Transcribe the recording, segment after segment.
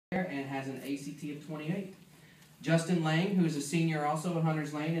and has an ACT of 28. Justin Lang, who is a senior also at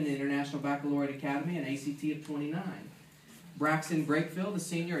Hunters Lane in the International Baccalaureate Academy, an ACT of 29. Braxton Brakefield, a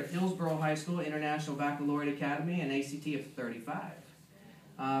senior at Hillsborough High School, International Baccalaureate Academy, an ACT of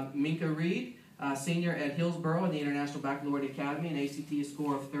 35. Minka Reed, senior at Hillsborough in the International Baccalaureate Academy, an ACT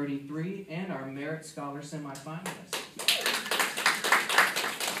score of 33, and our Merit Scholar semifinalist.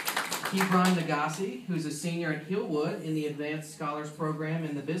 Hebron Nagasi, who's a senior at Hillwood in the Advanced Scholars Program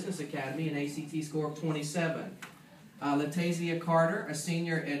in the Business Academy, an ACT score of 27. Latazia Carter, a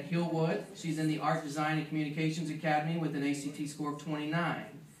senior at Hillwood. She's in the Art, Design, and Communications Academy with an ACT score of 29.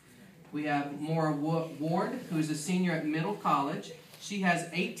 We have Maura Ward, who's a senior at Middle College. She has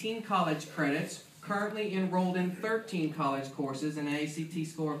 18 college credits, currently enrolled in 13 college courses, and an ACT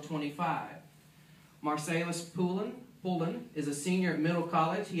score of 25. Marcellus Pullen is a senior at Middle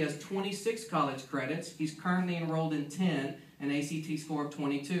College. He has 26 college credits. He's currently enrolled in 10, an ACT score of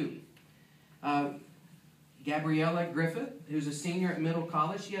 22. Gabriella Griffith, who's a senior at Middle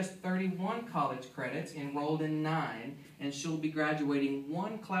College. She has 31 college credits, enrolled in 9, and she'll be graduating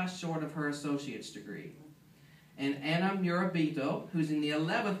one class short of her associate's degree. And Anna Murabito, who's in the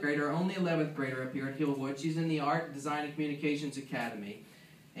 11th grade, our only 11th grader up here at Hillwood. She's in the Art, Design, and Communications Academy.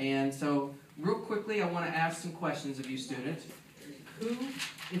 And so, real quickly, I want to ask some questions of you students.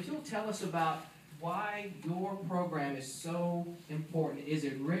 If you'll tell us about why your program is so important. Is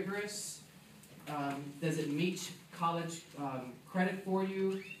it rigorous? Does it meet college credit for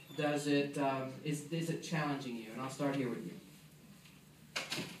you? Is it challenging you? And I'll start here with you.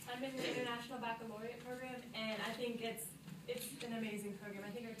 I'm in the International Baccalaureate program, and I think it's an amazing program.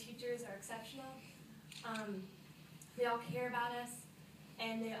 I think our teachers are exceptional. They all care about us,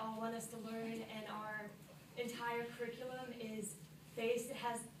 and they all want us to learn, and our entire curriculum is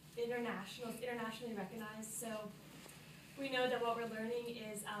internationally recognized, so we know that what we're learning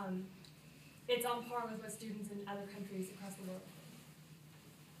is it's on par with what students in other countries across the world.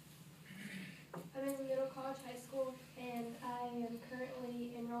 I'm in Middle College High School, and I am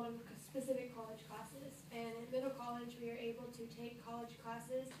currently enrolled in specific college classes. And at Middle College, we are able to take college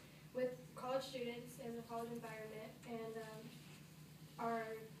classes with college students in the college environment, and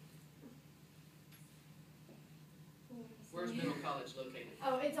Where's Middle College located?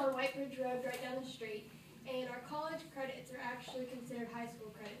 Oh, it's on White Bridge Road, right down the street. And our college credits are actually considered high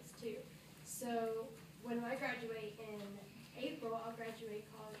school credits too. So when I graduate in April, I'll graduate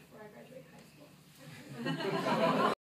college before I graduate high school.